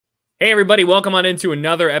Hey, everybody. Welcome on into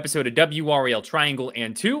another episode of WRAL Triangle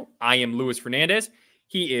and Two. I am Luis Fernandez.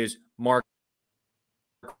 He is Mark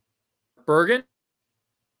Bergin.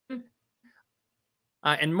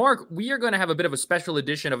 And Mark, we are going to have a bit of a special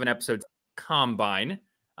edition of an episode Combine.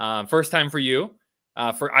 First time for you.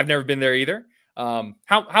 I've never been there either.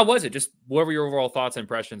 How was it? Just what were your overall thoughts and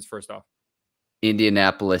impressions first off?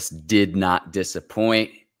 Indianapolis did not disappoint.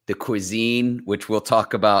 The cuisine, which we'll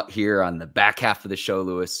talk about here on the back half of the show,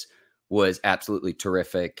 Luis, was absolutely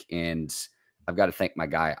terrific. And I've got to thank my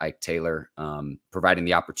guy, Ike Taylor, providing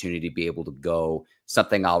the opportunity to be able to go,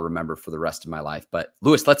 something I'll remember for the rest of my life. But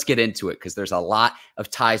Luis, let's get into it because there's a lot of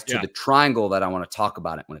ties to the triangle that I want to talk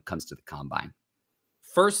about it when it comes to the Combine.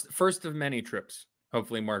 First of many trips,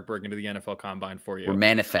 hopefully, Mark Bergin to the NFL Combine for you. We're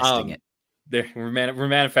manifesting it. We're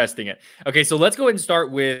manifesting it. Okay, so let's go ahead and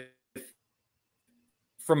start with,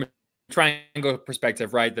 from a triangle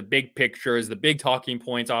perspective, right? The big pictures, the big talking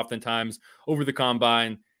points oftentimes over the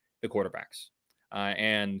Combine, the quarterbacks.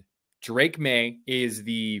 And Drake Maye is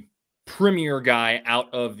the premier guy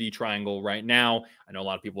out of the triangle right now. I know a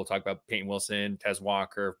lot of people will talk about Payton Wilson, Tez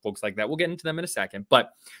Walker, folks like that. We'll get into them in a second.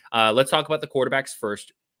 But let's talk about the quarterbacks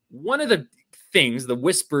first. One of the things, the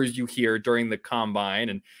whispers you hear during the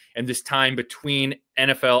Combine and this time between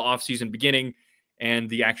NFL offseason beginning and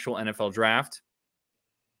the actual NFL draft,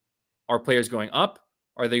 are players going up?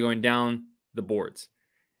 Are they going down the boards?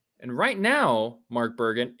 And right now, Mark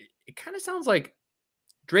Bergin, it kind of sounds like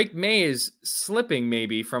Drake Maye is slipping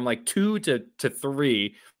maybe from like 2 to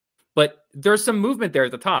 3, but there's some movement there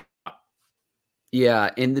at the top. Yeah,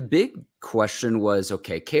 and the big question was,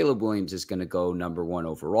 okay, Caleb Williams is going to go number 1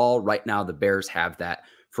 overall. Right now, the Bears have that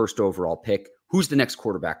first overall pick. Who's the next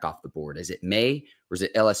quarterback off the board? Is it Maye or is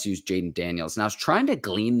it LSU's Jaden Daniels? And I was trying to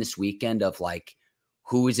glean this weekend of like,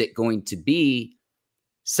 who is it going to be?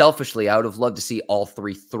 Selfishly, I would have loved to see all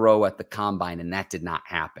three throw at the Combine, and that did not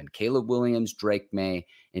happen. Caleb Williams, Drake Maye,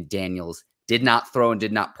 and Daniels did not throw and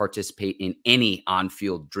did not participate in any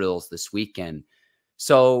on-field drills this weekend.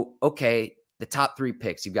 So, okay, the top 3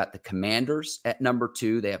 picks, you've got the Commanders at number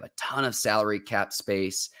 2. They have a ton of salary cap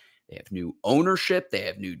space. They have new ownership. They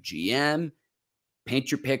have new GM.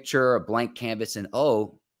 Paint your picture, a blank canvas, and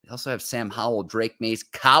they also have Sam Howell, Drake Maye's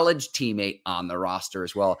college teammate, on the roster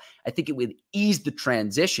as well. I think it would ease the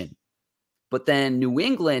transition. But then New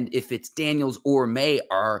England, if it's Daniels or Maye,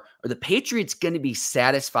 are the Patriots going to be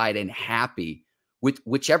satisfied and happy with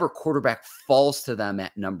whichever quarterback falls to them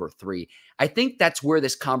at number 3? I think that's where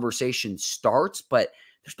this conversation starts, but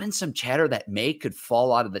there's been some chatter that Maye could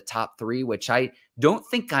fall out of the top 3, which I don't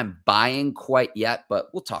think I'm buying quite yet, but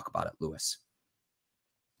we'll talk about it, Luis.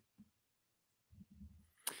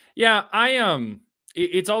 Yeah,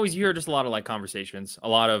 it's always, you hear just a lot of like conversations, a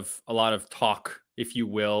lot of talk, if you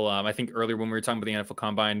will. I think earlier when we were talking about the NFL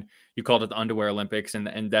Combine, you called it the Underwear Olympics,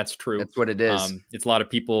 and that's true. That's what it is. It's a lot of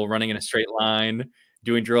people running in a straight line,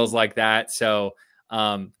 doing drills like that. So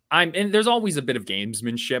and there's always a bit of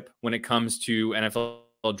gamesmanship when it comes to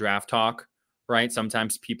NFL draft talk, right?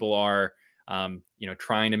 Sometimes people are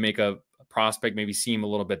trying to make a prospect maybe seem a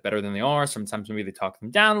little bit better than they are. Sometimes maybe they talk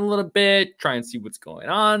them down a little bit, try and see what's going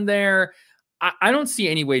on there. I don't see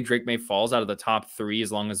any way Drake Maye falls out of the top 3 as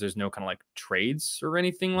long as there's no kind of like trades or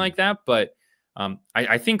anything like that. But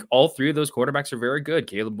I think all 3 of those quarterbacks are very good.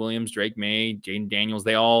 Caleb Williams, Drake Maye, Jaden Daniels,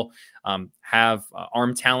 they all have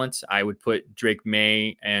arm talent. I would put Drake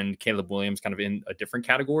Maye and Caleb Williams kind of in a different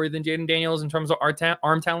category than Jaden Daniels in terms of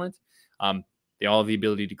arm talent. They all have the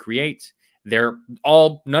ability to create. None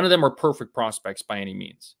of them are perfect prospects by any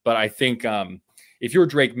means. But I think if you're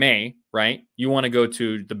Drake Maye, right, you want to go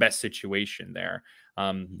to the best situation there.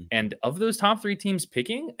 And of those top 3 teams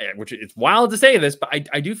picking, which it's wild to say this, but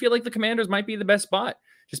I do feel like the Commanders might be the best spot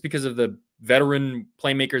just because of the veteran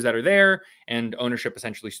playmakers that are there and ownership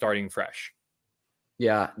essentially starting fresh.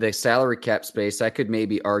 Yeah, the salary cap space, I could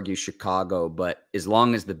maybe argue Chicago, but as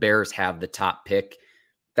long as the Bears have the top pick,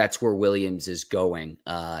 that's where Williams is going.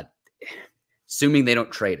 Assuming they don't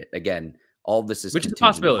trade it. Again, all of this is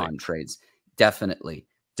contingent upon trades. Definitely.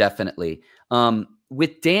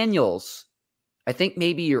 With Daniels, I think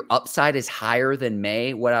maybe your upside is higher than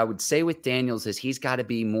Maye. What I would say with Daniels is he's got to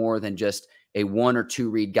be more than just a 1 or 2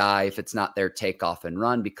 read guy if it's not their take off and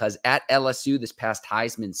run, because at LSU this past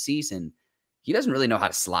Heisman season, he doesn't really know how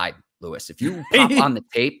to slide, Luis. If you pop on the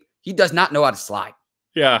tape, he does not know how to slide.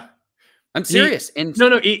 Yeah. I'm serious. I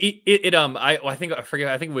think I forget.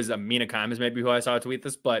 I think it was Mina Kimes maybe who I saw tweet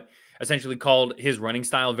this, but essentially called his running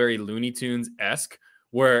style very Looney Tunes-esque,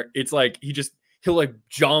 where it's like he'll like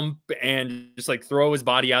jump and just like throw his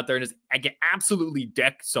body out there and just get absolutely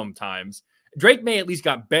decked sometimes. Drake Maye at least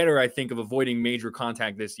got better, I think, of avoiding major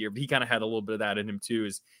contact this year, but he kind of had a little bit of that in him too,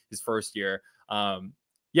 his first year.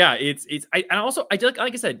 Yeah, like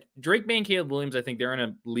I said, Drake Maye and Caleb Williams, I think they're in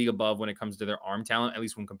a league above when it comes to their arm talent, at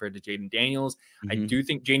least when compared to Jaden Daniels. I do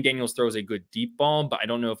think Jaden Daniels throws a good deep ball, but I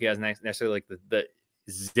don't know if he has necessarily like the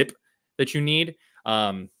zip that you need.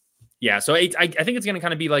 Yeah, so I think it's going to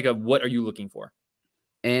kind of be like what are you looking for?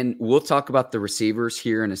 And we'll talk about the receivers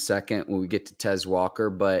here in a second when we get to Tez Walker,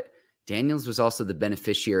 but Daniels was also the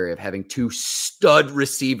beneficiary of having 2 stud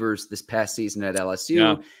receivers this past season at LSU.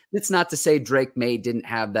 Yeah. That's not to say Drake Maye didn't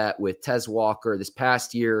have that with Tez Walker this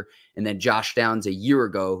past year and then Josh Downs a year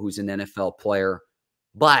ago, who's an NFL player.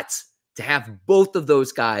 But to have both of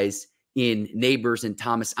those guys in Neighbors and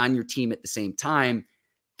Thomas on your team at the same time,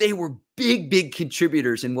 they were big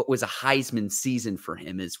contributors in what was a Heisman season for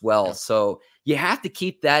him as well. Yeah. So you have to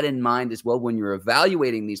keep that in mind as well when you're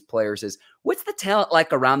evaluating these players is what's the talent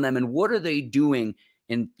like around them and what are they doing?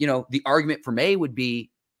 And, the argument for Maye would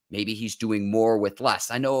be maybe he's doing more with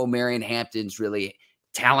less. I know Marion Hampton's really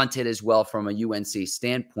talented as well from a UNC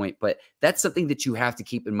standpoint, but that's something that you have to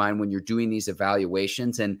keep in mind when you're doing these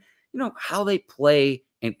evaluations. And, how they play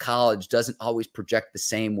in college doesn't always project the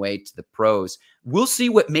same way to the pros. We'll see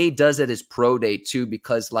what Maye does at his pro day too,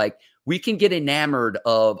 because we can get enamored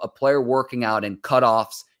of a player working out in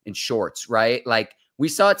cutoffs and shorts, right? Like we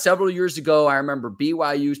saw it several years ago. I remember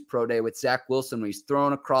BYU's pro day with Zach Wilson when he's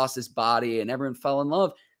thrown across his body and everyone fell in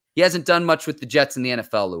love. He hasn't done much with the Jets in the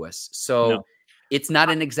NFL, Lewis. So it's not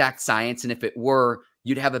an exact science. And if it were,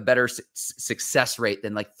 you'd have a better success rate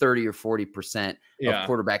than like 30 or 40% of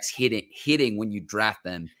quarterbacks hitting when you draft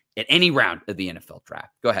them at any round of the NFL draft.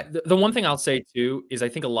 Go ahead. The one thing I'll say too is I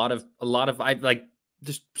think a lot of I've like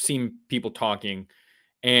just seen people talking,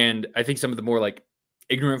 and I think some of the more like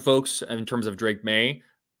ignorant folks in terms of Drake Maye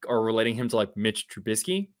are relating him to like Mitch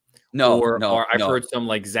Trubisky. Or I've heard some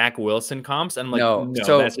like Zach Wilson comps, and I'm like, no,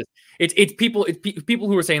 so that's just it's people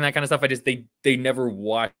who are saying that kind of stuff. They never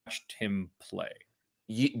watched him play.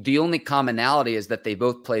 The only commonality is that they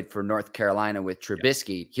both played for North Carolina with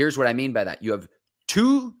Trubisky. Here's what I mean by that. You have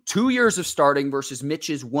two years of starting versus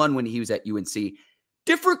Mitch's 1 when he was at UNC.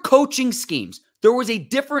 Different coaching schemes. There was a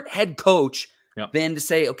different head coach than to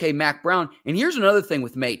say, okay, Mac Brown. And here's another thing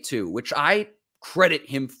with Maye too, which I credit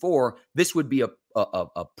him for. This would be a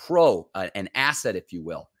pro, an asset, if you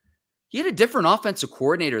will. He had a different offensive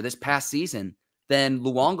coordinator this past season than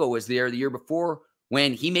Luongo was there the year before,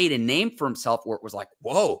 when he made a name for himself where it was like,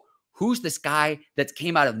 whoa, who's this guy that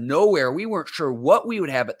came out of nowhere? We weren't sure what we would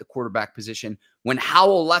have at the quarterback position when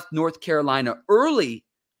Howell left North Carolina early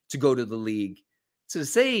to go to the league. So to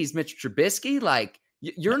say he's Mitch Trubisky, like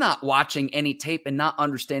you're not watching any tape and not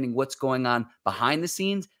understanding what's going on behind the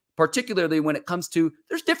scenes, particularly when it comes to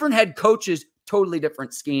there's different head coaches, totally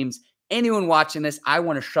different schemes. Anyone watching this, I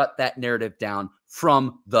want to shut that narrative down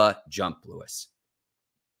from the jump, Lewis.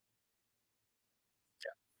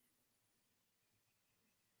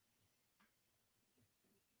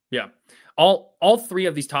 Yeah. All 3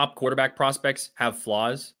 of these top quarterback prospects have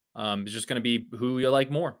flaws. It's just going to be who you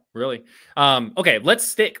like more, really. Okay, let's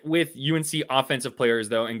stick with UNC offensive players,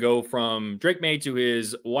 though, and go from Drake Maye to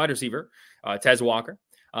his wide receiver, Tez Walker.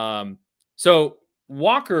 So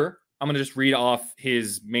Walker, I'm going to just read off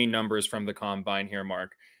his main numbers from the combine here,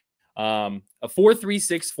 Mark. A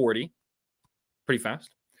 4.36 40, pretty fast,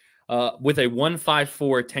 with a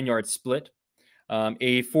 1.54 10-yard split,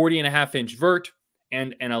 a 40.5-inch vert,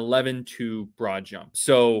 and an 11.2 broad jump.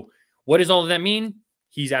 So what does all of that mean?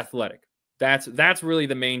 He's athletic. That's really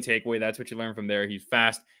the main takeaway. That's what you learn from there. He's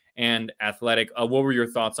fast and athletic. What were your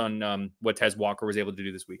thoughts on what Tez Walker was able to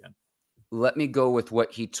do this weekend? Let me go with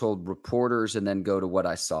what he told reporters and then go to what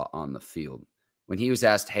I saw on the field. When he was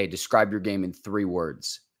asked, hey, describe your game in 3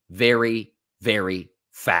 words, very, very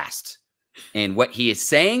fast. And what he is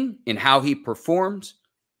saying and how he performed,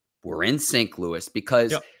 we're in sync, Lewis,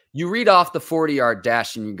 because you read off the 40-yard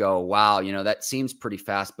dash and you go, wow, that seems pretty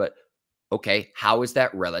fast, but okay, how is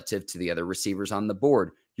that relative to the other receivers on the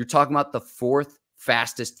board? You're talking about the 4th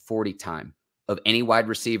fastest 40 time of any wide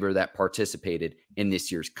receiver that participated in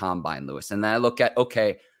this year's combine, Lewis. And then I look at,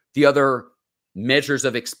 okay, the other measures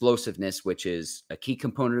of explosiveness, which is a key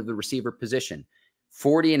component of the receiver position,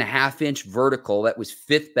 40.5-inch vertical, that was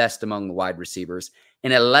 5th best among the wide receivers,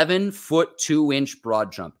 an 11-foot 2-inch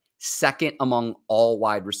broad jump, 2nd among all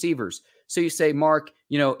wide receivers. So you say, Mark,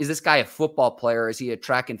 is this guy a football player? Is he a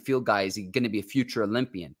track and field guy? Is he going to be a future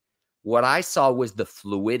Olympian? What I saw was the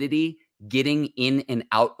fluidity getting in and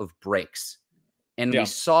out of breaks. And we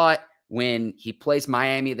saw it when he plays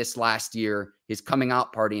Miami this last year, his coming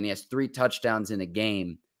out party, and he has 3 touchdowns in a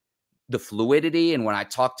game. the fluidity. And when I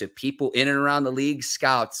talk to people in and around the league,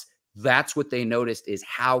 scouts, that's what they noticed is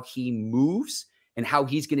how he moves and how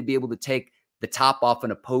he's going to be able to take the top off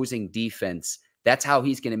an opposing defense. That's how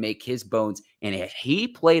he's going to make his bones. And if he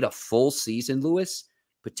played a full season, Lewis,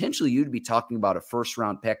 potentially you'd be talking about a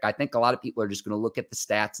first-round pick. I think a lot of people are just going to look at the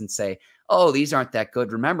stats and say, oh, these aren't that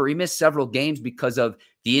good. Remember, he missed several games because of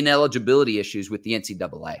the ineligibility issues with the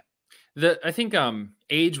NCAA. I think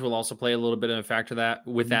age will also play a little bit of a factor that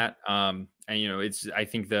with that. And I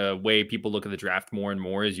think the way people look at the draft more and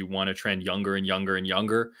more is you want to trend younger and younger and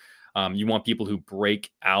younger. You want people who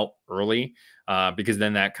break out early because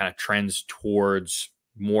then that kind of trends towards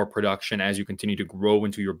more production as you continue to grow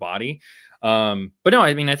into your body. But no,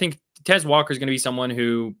 I mean, I think Tez Walker is going to be someone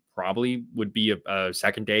who probably would be a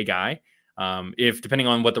second day guy. If depending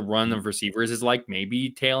on what the run of receivers is like, maybe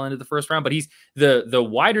tail end of the first round, but he's the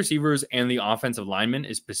wide receivers and the offensive lineman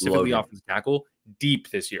is specifically offensive tackle deep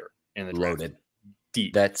this year in the draft. Loaded.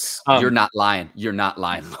 Deep. That's you're not lying. You're not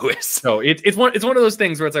lying, Lewis. So it's one of those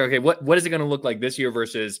things where it's like, okay, what is it going to look like this year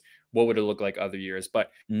versus what would it look like other years? But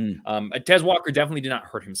Tez Walker definitely did not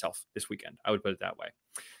hurt himself this weekend. I would put it that way.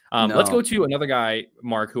 No. Let's go to another guy,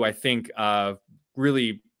 Mark, who I think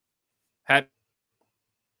really got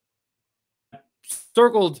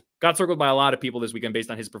circled by a lot of people this weekend based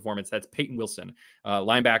on his performance. That's Payton Wilson,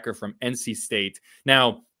 linebacker from NC State.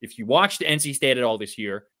 Now, if you watched NC State at all this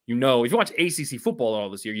year, if you watch ACC football at all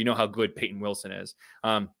this year, you know how good Payton Wilson is.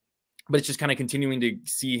 But it's just kind of continuing to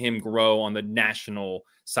see him grow on the national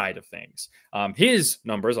side of things. His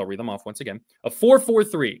numbers, I'll read them off once again. A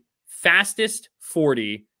 4.43, fastest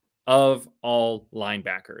 40 of all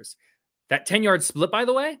linebackers. That 10-yard split, by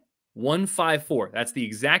the way, 1.54. That's the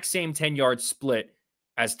exact same 10-yard split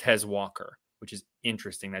as Tez Walker, which is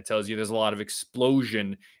interesting. That tells you there's a lot of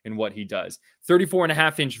explosion in what he does.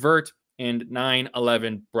 34.5-inch vert and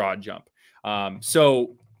 9.11 broad jump.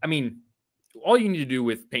 So, I mean, all you need to do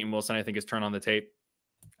with Payton Wilson, I think, is turn on the tape.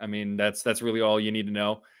 I mean, that's really all you need to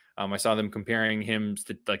know. I saw them comparing him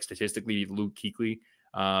statistically to Luke Kuechly,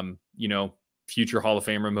 future Hall of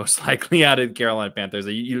Famer, most likely out of the Carolina Panthers.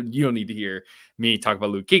 You don't need to hear me talk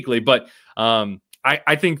about Luke Kuechly, but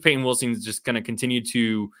I think Payton Wilson is just going to continue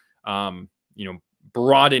to,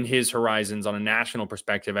 broaden his horizons on a national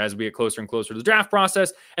perspective as we get closer and closer to the draft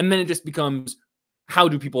process. And then it just becomes, how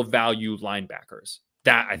do people value linebackers?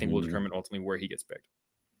 That I think will determine ultimately where he gets picked.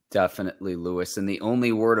 Definitely, Lewis. And the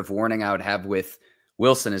only word of warning I would have with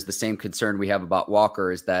Wilson is the same concern we have about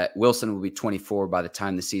Walker, is that Wilson will be 24 by the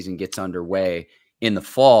time the season gets underway in the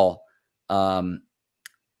fall.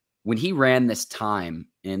 When he ran this time,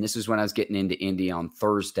 and this is when I was getting into Indy on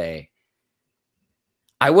Thursday,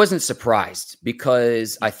 I wasn't surprised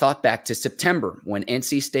because I thought back to September when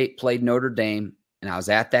NC State played Notre Dame, and I was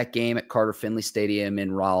at that game at Carter Finley Stadium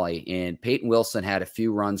in Raleigh, and Payton Wilson had a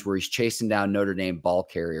few runs where he's chasing down Notre Dame ball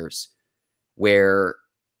carriers, where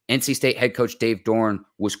NC State head coach Dave Dorn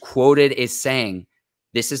was quoted as saying,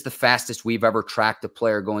 "This is the fastest we've ever tracked a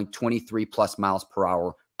player going 23+ miles per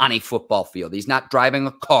hour on a football field. He's not driving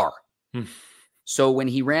a car." So when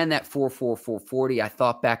he ran that 4.40, I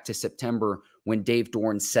thought back to September when Dave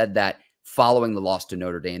Dorn said that following the loss to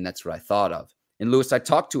Notre Dame. That's what I thought of. And Lewis, I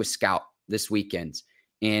talked to a scout this weekend,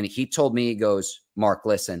 and he told me, he goes, "Mark,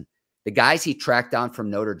 listen, the guys he tracked down from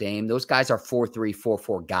Notre Dame, those guys are 4.3,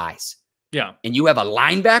 4.4 guys. Yeah. And you have a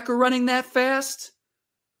linebacker running that fast?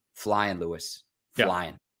 Flying, Lewis.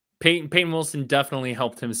 Flying." Yeah. Payton Wilson definitely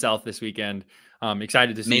helped himself this weekend.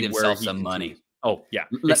 Excited to see made himself some money. Oh, yeah.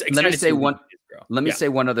 Let me say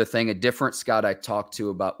one other thing. A different scout I talked to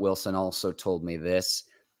about Wilson also told me this.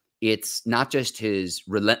 It's not just his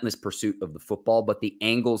relentless pursuit of the football, but the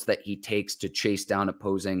angles that he takes to chase down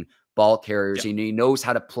opposing ball carriers. Yeah. He knows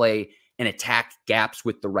how to play and attack gaps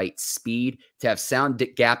with the right speed, to have sound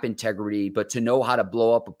gap integrity, but to know how to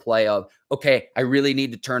blow up a play of, okay, I really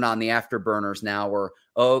need to turn on the afterburners now, or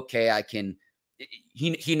okay, I can.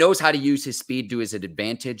 He knows how to use his speed to his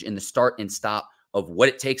advantage in the start and stop of what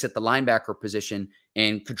it takes at the linebacker position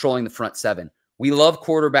and controlling the front seven. We love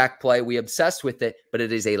quarterback play. We obsess with it, but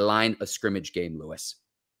it is a line of scrimmage game, Lewis.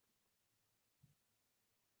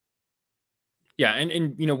 Yeah,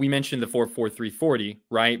 and we mentioned the 4.43 40,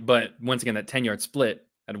 right? But once again, that 10-yard split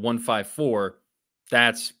at 1.54,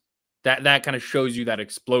 that kind of shows you that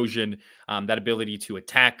explosion, that ability to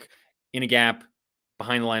attack in a gap,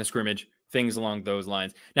 behind the line of scrimmage, things along those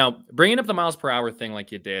lines. Now, bringing up the miles per hour thing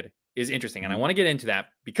like you did is interesting, and I want to get into that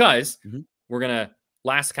because we're going to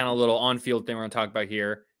last kind of little on-field thing we're going to talk about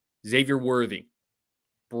here. Xavier Worthy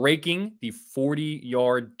breaking the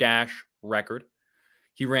 40-yard dash record.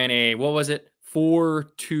 He ran a,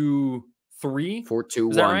 4.23 4-2-3. 4-2-1.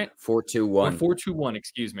 Is that right? 4-2-1. Or 4-2-1,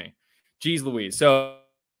 excuse me. Jeez Louise. So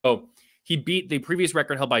he beat the previous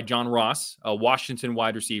record held by John Ross, a Washington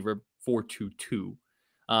wide receiver, 4-2-2.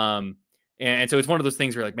 And so it's one of those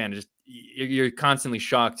things where like, man, you're constantly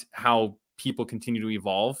shocked how people continue to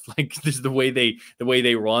evolve. Like this is the way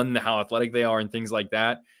they run, how athletic they are and things like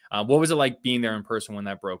that. What was it like being there in person when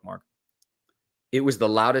that broke, Mark? It was the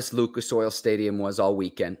loudest Lucas Oil Stadium was all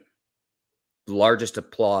weekend. Largest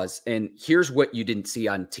applause. And here's what you didn't see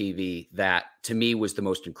on TV that to me was the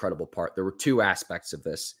most incredible part. There were two aspects of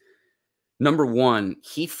this. Number one,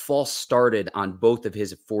 he false started on both of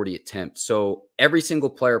his 40 attempts. So every single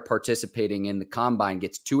player participating in the combine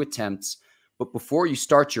gets 2 attempts. But before you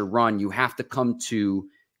start your run, you have to come to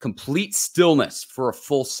complete stillness for a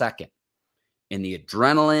full second. And the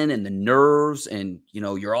adrenaline and the nerves and,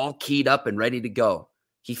 you're all keyed up and ready to go.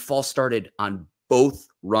 He false started on both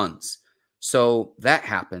runs. So that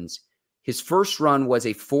happens. His first run was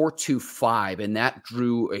a 4.25, and that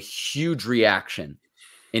drew a huge reaction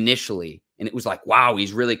initially. And it was like, wow,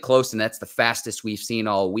 he's really close. And that's the fastest we've seen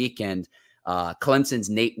all weekend. Clemson's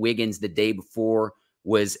Nate Wiggins the day before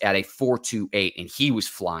was at a 4.28, and he was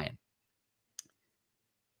flying.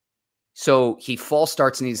 So he false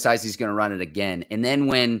starts and he decides he's going to run it again. And then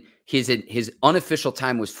when his unofficial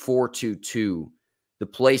time was 4.22, the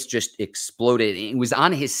place just exploded. It was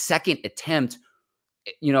on his second attempt.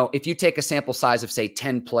 If you take a sample size of, say,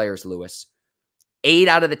 10 players, Lewis, 8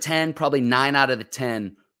 out of the 10, probably 9 out of the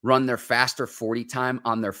 10 run their faster 40 time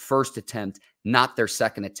on their first attempt, not their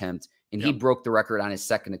second attempt. And he broke the record on his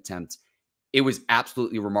second attempt. It was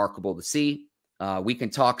absolutely remarkable to see. We can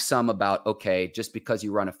talk some about, okay, just because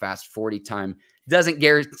you run a fast 40 time doesn't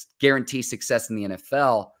guarantee success in the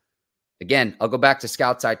NFL. Again, I'll go back to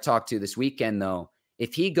scouts I talked to this weekend, though.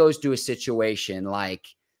 If he goes to a situation like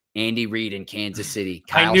Andy Reid in Kansas City,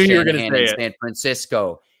 Kyle Shanahan in San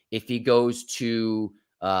Francisco, if he goes to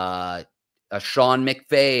a Sean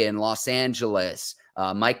McVay in Los Angeles,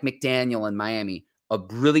 Mike McDaniel in Miami, a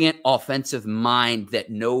brilliant offensive mind that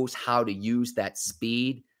knows how to use that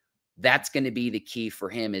speed, that's going to be the key for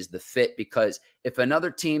him is the fit. Because if another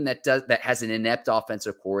team that has an inept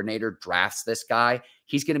offensive coordinator drafts this guy,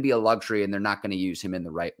 he's going to be a luxury and they're not going to use him in the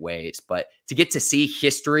right ways. But to get to see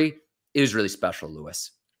history is really special,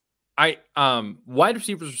 Lewis. Wide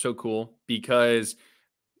receivers are so cool because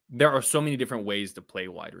there are so many different ways to play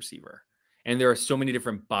wide receiver. And there are so many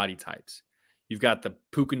different body types. You've got the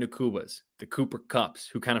Puka Nakubas, the Cooper Kupps,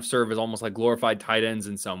 who kind of serve as almost like glorified tight ends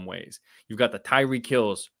in some ways. You've got the Tyreek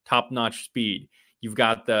Hills, top-notch speed. You've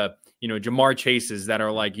got the, Jamar Chases that are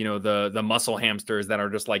like, the muscle hamsters that are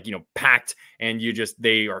just like, packed and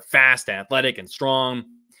they are fast, athletic, and strong.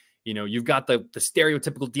 You've got the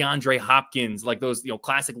stereotypical DeAndre Hopkins, like those,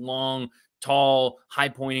 classic long, tall,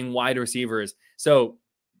 high-pointing wide receivers. So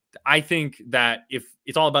I think that if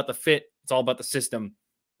it's all about the fit, it's all about the system.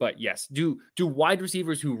 But yes, do wide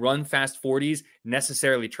receivers who run fast 40s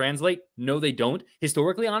necessarily translate? No, they don't.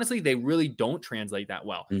 Historically, honestly, they really don't translate that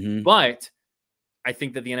well. But I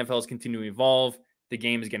think that the NFL is continuing to evolve. The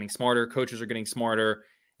game is getting smarter. Coaches are getting smarter.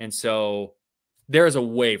 And so there is a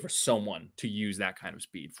way for someone to use that kind of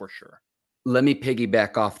speed for sure. Let me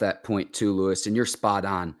piggyback off that point too, Lewis, and you're spot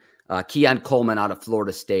on. Keon Coleman out of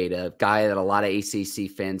Florida State, a guy that a lot of ACC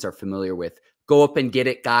fans are familiar with. Go up and get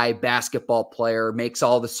it guy, basketball player, makes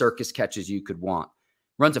all the circus catches you could want.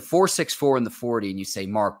 Runs a 4.64 in the 40, and you say,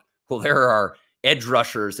 Mark, well, there are edge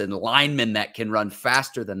rushers and linemen that can run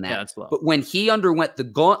faster than that. Yeah, that's low. But when he underwent the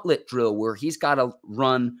gauntlet drill where he's got to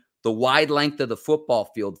run the wide length of the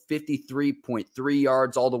football field, 53.3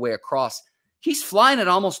 yards all the way across, he's flying at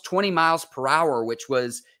almost 20 miles per hour,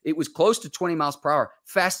 it was close to 20 miles per hour,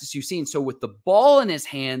 fastest you've seen. So with the ball in his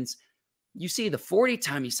hands, you see the 40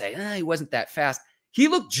 time, you say, he wasn't that fast. He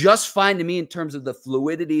looked just fine to me in terms of the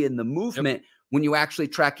fluidity and the movement when you actually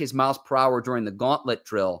track his miles per hour during the gauntlet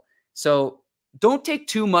drill. So don't take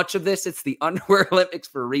too much of this. It's the Underwear Olympics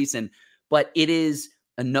for a reason, but it is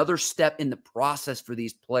another step in the process for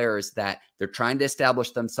these players that they're trying to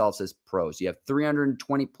establish themselves as pros. You have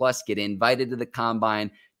 320 plus get invited to the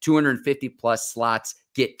combine, 250 plus slots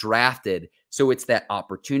get drafted. So it's that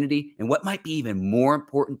opportunity. And what might be even more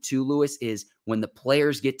important too, Lewis, is when the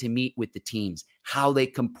players get to meet with the teams, how they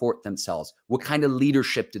comport themselves. What kind of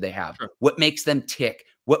leadership do they have? Sure. What makes them tick?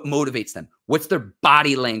 What motivates them? What's their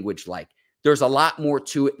body language like? There's a lot more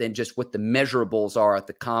to it than just what the measurables are at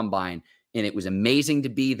the combine. And it was amazing to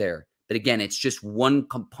be there. But again, it's just one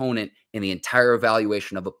component in the entire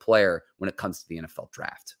evaluation of a player when it comes to the NFL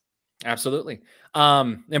draft. Absolutely.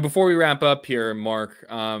 And before we wrap up here, Mark,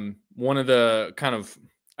 one of the kind of,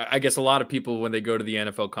 I guess a lot of people, when they go to the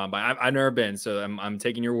NFL Combine, I've never been, so I'm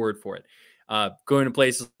taking your word for it. Going to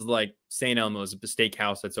places like St. Elmo's, the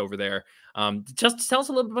steakhouse that's over there. Just tell us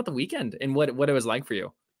a little bit about the weekend and what it was like for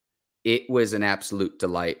you. It was an absolute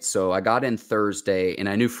delight. So I got in Thursday, and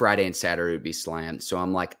I knew Friday and Saturday would be slammed. So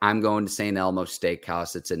I'm like, I'm going to St. Elmo's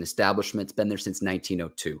Steakhouse. It's an establishment. It's been there since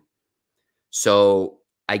 1902. So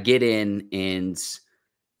I get in, and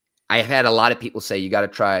I had a lot of people say, you got to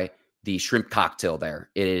try the shrimp cocktail there.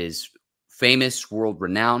 It is famous, world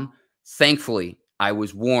renowned. Thankfully, I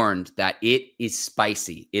was warned that it is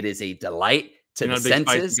spicy. It is a delight to the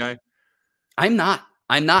senses. I'm not.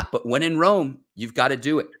 But when in Rome, you've got to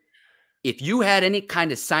do it. If you had any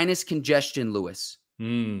kind of sinus congestion, Lewis,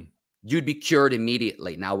 you'd be cured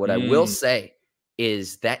immediately. Now, what I will say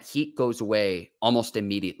is that heat goes away almost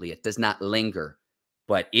immediately. It does not linger,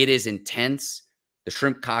 but it is intense. The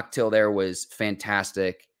shrimp cocktail there was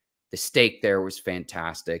fantastic. The steak there was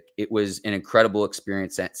fantastic. It was an incredible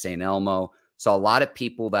experience at St. Elmo. So a lot of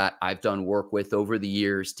people that I've done work with over the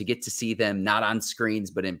years, to get to see them not on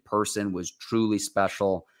screens, but in person, was truly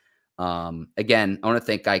special. Again, I want to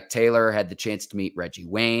thank Ike Taylor. Had the chance to meet Reggie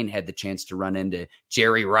Wayne, had the chance to run into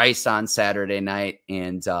Jerry Rice on Saturday night.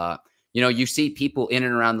 And, you see people in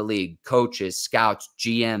and around the league, coaches, scouts,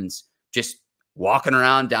 GMs, just walking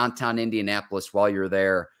around downtown Indianapolis while you're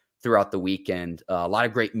there throughout the weekend. A lot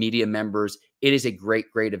of great media members. It is a great,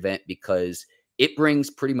 great event because it brings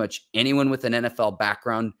pretty much anyone with an NFL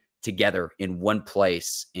background together in one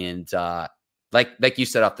place. And like you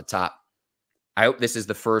said off the top, I hope this is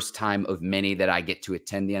the first time of many that I get to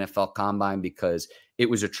attend the NFL Combine, because it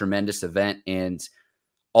was a tremendous event. And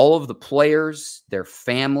all of the players, their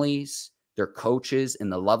families, their coaches, and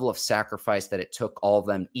the level of sacrifice that it took all of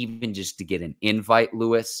them, even just to get an invite,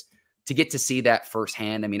 Lewis, to get to see that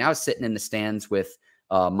firsthand. I mean, I was sitting in the stands with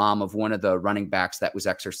mom of one of the running backs that was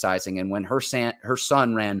exercising. And when her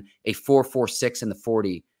son ran a 4.46 in the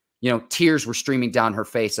 40, tears were streaming down her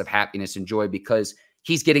face of happiness and joy, because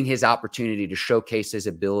he's getting his opportunity to showcase his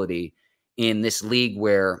ability in this league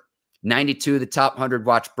where 92 of the top 100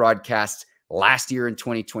 watch broadcasts last year in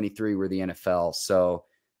 2023 were the NFL. So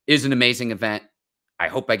it was an amazing event. I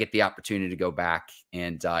hope I get the opportunity to go back.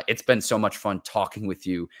 And it's been so much fun talking with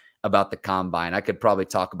you about the Combine. I could probably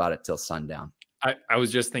talk about it till sundown. I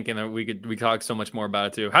was just thinking that we talk so much more about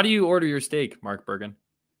it too. How do you order your steak, Mark Bergin?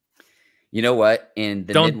 You know what? In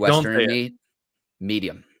the Midwestern meat,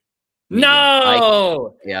 medium.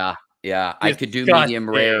 No. Yeah. I could do medium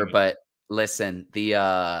rare, but listen,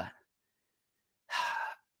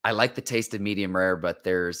 I like the taste of medium rare, but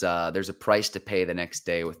there's a price to pay the next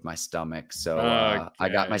day with my stomach. So I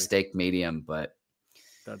got my steak medium, but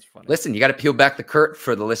that's funny. Listen, you got to peel back the curtain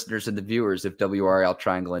for the listeners and the viewers of WRAL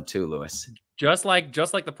Triangle and Two, Lewis. Just like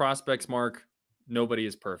the prospects, Mark, nobody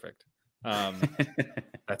is perfect.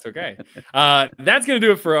 That's okay. That's going to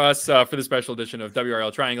do it for us for the special edition of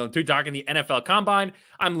WRAL Triangle and Two, talking the NFL Combine.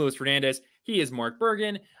 I'm Louis Fernandez. He is Mark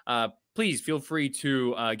Bergin. Please feel free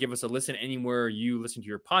to give us a listen anywhere you listen to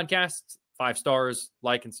your podcasts. 5 stars,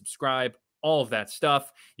 like and subscribe, all of that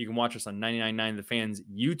stuff. You can watch us on 99.9 The Fans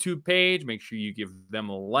YouTube page. Make sure you give them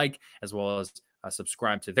a like, as well as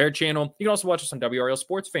subscribe to their channel. You can also watch us on WRAL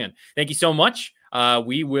Sports Fan. Thank you so much.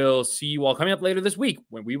 We will see you all coming up later this week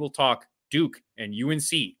when we will talk Duke and UNC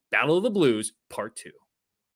Battle of the Blues Part 2.